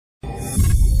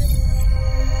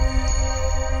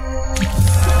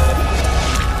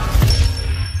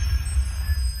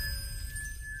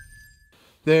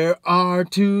There are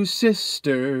two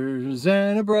sisters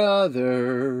and a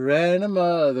brother and a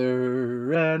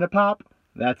mother and a pop.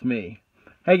 That's me.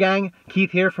 Hey gang,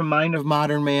 Keith here from Mind of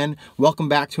Modern Man. Welcome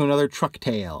back to another truck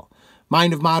tale.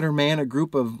 Mind of Modern Man, a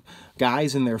group of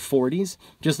guys in their 40s,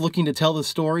 just looking to tell the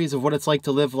stories of what it's like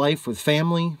to live life with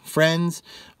family, friends,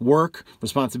 work,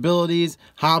 responsibilities,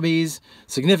 hobbies,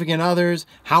 significant others,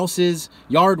 houses,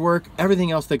 yard work,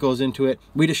 everything else that goes into it.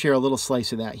 We just share a little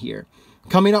slice of that here.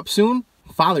 Coming up soon,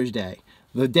 Father's Day.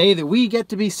 The day that we get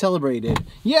to be celebrated.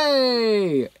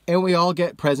 Yay! And we all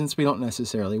get presents we don't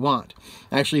necessarily want.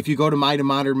 Actually, if you go to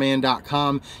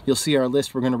mindofmodernman.com, you'll see our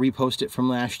list. We're going to repost it from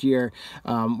last year,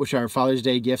 which are Father's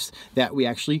Day gifts that we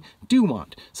actually do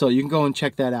want. So you can go and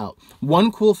check that out.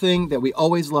 One cool thing that we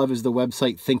always love is the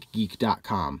website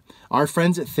ThinkGeek.com. Our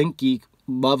friends at ThinkGeek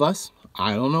love us.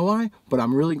 I don't know why, but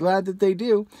I'm really glad that they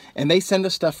do. And they send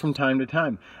us stuff from time to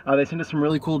time. They send us some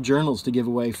really cool journals to give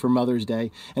away for Mother's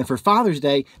Day. And for Father's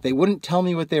Day, they wouldn't tell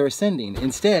me what they were sending.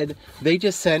 Instead, they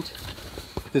just sent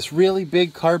this really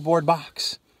big cardboard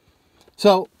box.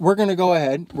 So we're going to go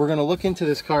ahead, we're going to look into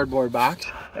this cardboard box,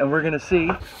 and we're going to see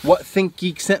what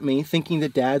ThinkGeek sent me, thinking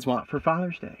that dads want for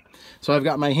Father's Day. So I've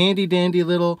got my handy dandy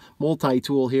little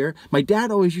multi-tool here. My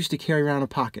dad always used to carry around a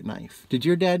pocket knife. Did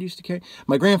your dad used to carry?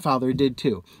 My grandfather did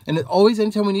too. And it always,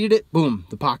 anytime we needed it, boom,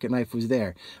 the pocket knife was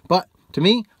there. But to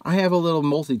me, I have a little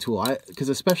multi-tool, because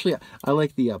especially I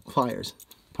like the pliers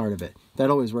part of it. That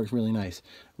always works really nice.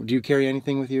 Do you carry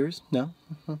anything with yours? No?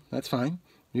 That's fine.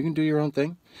 You can do your own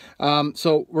thing.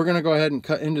 So we're going to go ahead and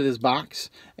cut into this box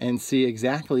and see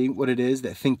exactly what it is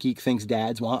that ThinkGeek thinks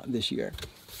dads want this year.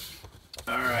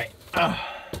 All right.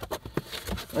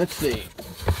 Let's see.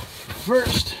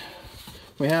 First,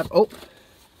 we have,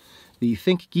 the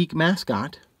ThinkGeek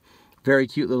mascot. Very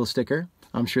cute little sticker.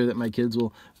 I'm sure that my kids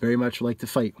will very much like to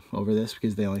fight over this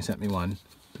because they only sent me one.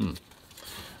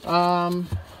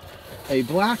 A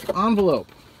black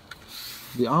envelope.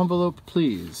 The envelope,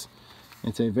 please.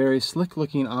 It's a very slick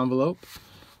looking envelope.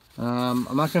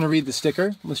 I'm not going to read the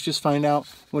sticker. Let's just find out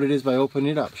what it is by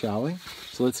opening it up, shall we?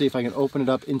 So let's see if I can open it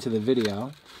up into the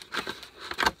video.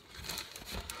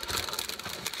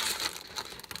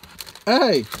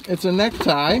 Hey, it's a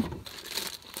necktie.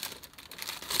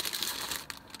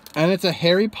 And it's a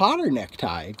Harry Potter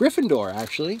necktie. Gryffindor,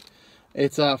 actually.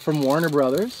 It's from Warner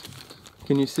Brothers.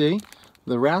 Can you see?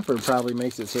 The wrapper probably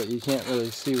makes it so that you can't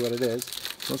really see what it is.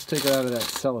 Let's take it out of that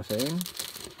cellophane.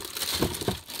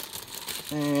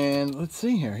 And let's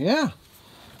see here. Yeah.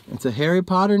 It's a Harry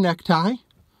Potter necktie.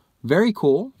 Very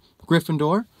cool.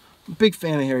 Gryffindor. Big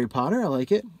fan of Harry Potter. I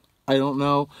like it. I don't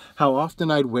know how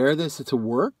often I'd wear this to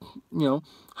work. You know,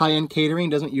 high-end catering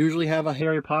doesn't usually have a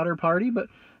Harry Potter party, but,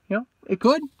 you know, it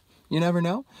could. You never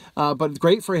know. But it's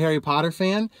great for a Harry Potter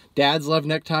fan. Dads love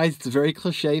neckties. It's a very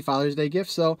cliche Father's Day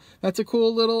gift. So that's a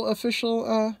cool little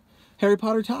official Harry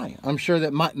Potter tie. I'm sure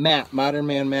that Matt, Modern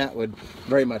Man Matt, would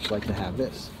very much like to have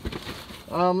this.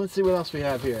 Let's see what else we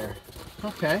have here.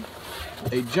 Okay.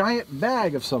 A giant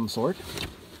bag of some sort.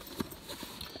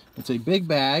 It's a big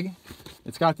bag.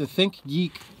 It's got the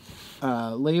ThinkGeek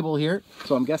label here.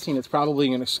 So I'm guessing it's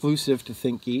probably an exclusive to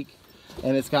ThinkGeek.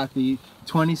 And it's got the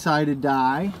 20-sided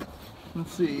die.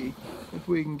 Let's see if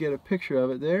we can get a picture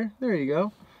of it there. There you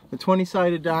go. The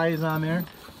 20-sided die is on there.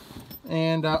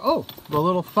 And, the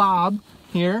little fob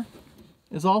here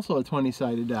is also a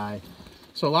 20-sided die.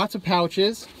 So lots of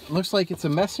pouches. It looks like it's a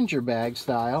messenger bag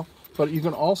style, but you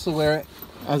can also wear it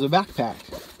as a backpack,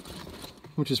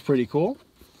 which is pretty cool.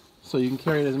 So you can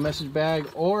carry it as a message bag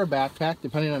or a backpack,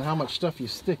 depending on how much stuff you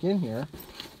stick in here.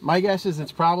 My guess is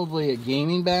it's probably a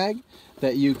gaming bag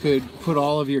that you could put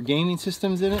all of your gaming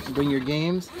systems in it and bring your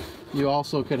games. You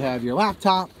also could have your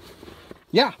laptop.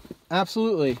 Yeah,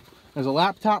 absolutely. There's a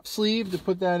laptop sleeve to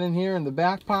put that in here in the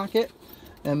back pocket,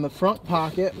 and the front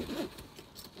pocket,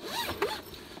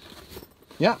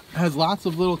 yeah, has lots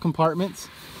of little compartments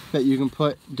that you can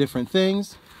put different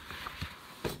things.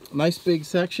 Nice big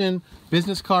section,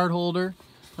 business card holder,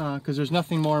 because there's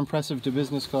nothing more impressive to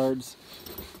business cards.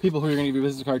 People who are going to give you a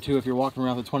business card too if you're walking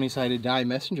around with a 20-sided die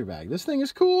messenger bag. This thing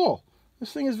is cool.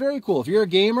 This thing is very cool. If you're a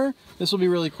gamer, this will be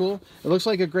really cool. It looks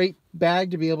like a great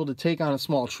bag to be able to take on a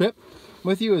small trip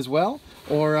with you as well,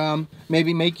 or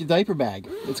maybe make your diaper bag.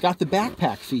 It's got the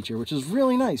backpack feature, which is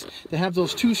really nice to have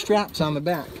those two straps on the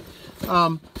back.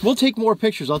 We'll take more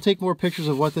pictures. I'll take more pictures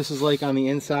of what this is like on the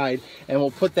inside, and we'll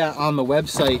put that on the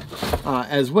website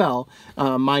as well,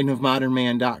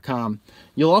 mindofmodernman.com.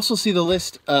 You'll also see the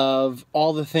list of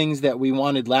all the things that we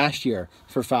wanted last year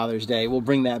for Father's Day. We'll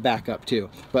bring that back up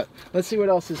too. But let's see what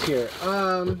else is here.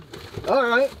 All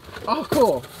right. Oh,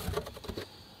 cool.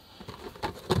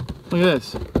 Look at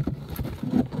this.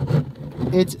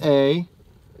 It's a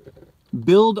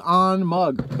build on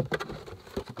mug.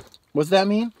 What's that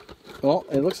mean? Well,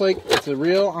 it looks like it's a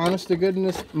real honest to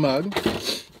goodness mug.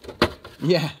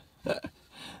 Yeah.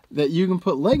 That you can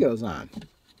put Legos on.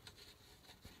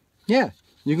 Yeah,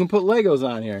 you can put Legos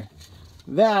on here.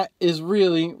 That is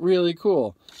really, really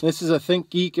cool. This is a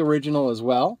ThinkGeek original as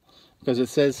well, because it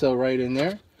says so right in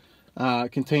there.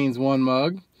 Contains one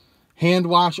mug. Hand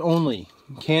wash only.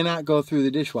 Cannot go through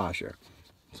the dishwasher.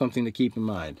 Something to keep in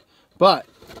mind. But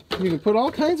you can put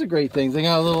all kinds of great things. I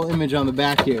got a little image on the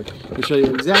back here to show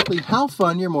you exactly how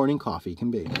fun your morning coffee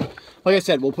can be. Like I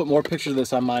said, we'll put more pictures of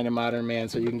this on Mind of Modern Man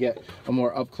so you can get a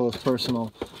more up-close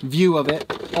personal view of it.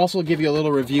 Also give you a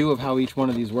little review of how each one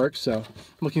of these works. So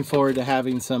looking forward to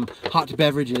having some hot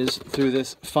beverages through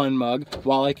this fun mug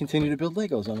while I continue to build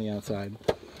Legos on the outside.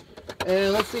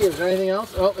 And let's see, is there anything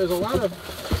else? Oh, there's a lot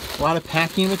of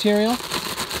packing material.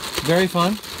 Very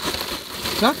fun.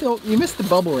 You missed the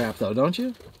bubble wrap though, don't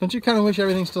you? Don't you kind of wish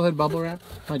everything still had bubble wrap?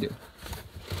 I do.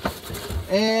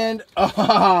 And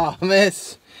oh,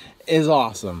 this is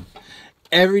awesome.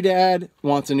 Every dad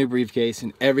wants a new briefcase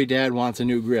and every dad wants a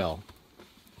new grill.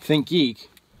 ThinkGeek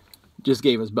just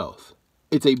gave us both.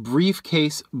 It's a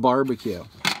briefcase barbecue.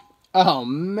 Oh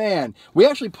man, we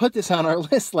actually put this on our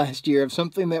list last year of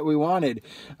something that we wanted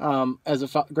as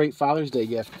a great Father's Day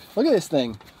gift. Look at this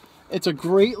thing. It's a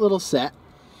great little set.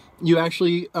 You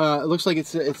actually, it looks like it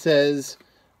says,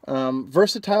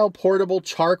 versatile portable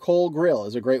charcoal grill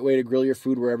is a great way to grill your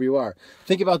food wherever you are.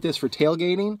 Think about this for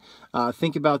tailgating.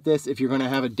 Think about this if you're going to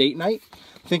have a date night.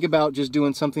 Think about just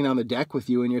doing something on the deck with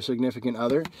you and your significant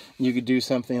other. You could do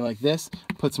something like this.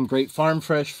 Put some great farm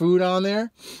fresh food on there.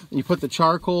 You put the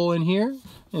charcoal in here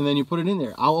and then you put it in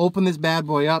there. I'll open this bad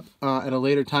boy up at a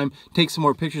later time, take some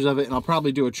more pictures of it, and I'll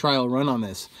probably do a trial run on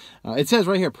this. It says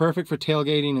right here, perfect for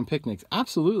tailgating and picnics.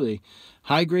 Absolutely.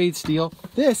 High grade steel.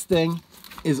 This thing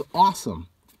is awesome.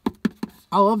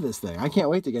 I love this thing. I can't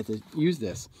wait to get to use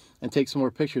this and take some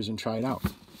more pictures and try it out.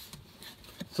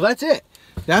 So that's it.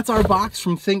 That's our box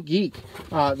from ThinkGeek.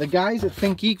 The guys at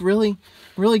ThinkGeek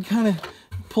really kind of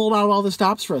pulled out all the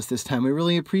stops for us this time. We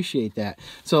really appreciate that.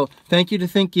 So thank you to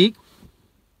ThinkGeek.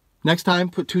 Next time,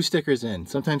 put 2 stickers in.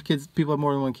 Sometimes people have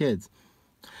more than 1 kid.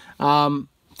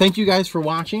 Thank you guys for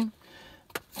watching.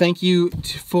 Thank you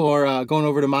for going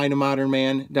over to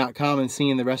mindofmodernman.com and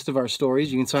seeing the rest of our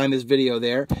stories. You can find this video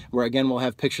there, where again we'll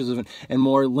have pictures of it and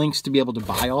more links to be able to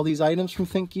buy all these items from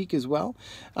ThinkGeek as well.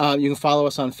 You can follow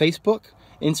us on Facebook,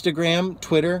 Instagram,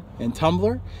 Twitter, and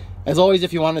Tumblr. As always,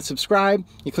 if you want to subscribe,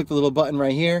 you click the little button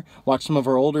right here. Watch some of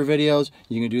our older videos.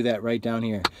 You can do that right down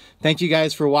here. Thank you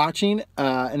guys for watching.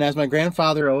 And as my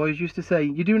grandfather always used to say,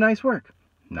 you do nice work.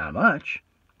 Not much,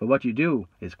 but what you do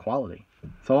is quality.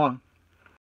 So long.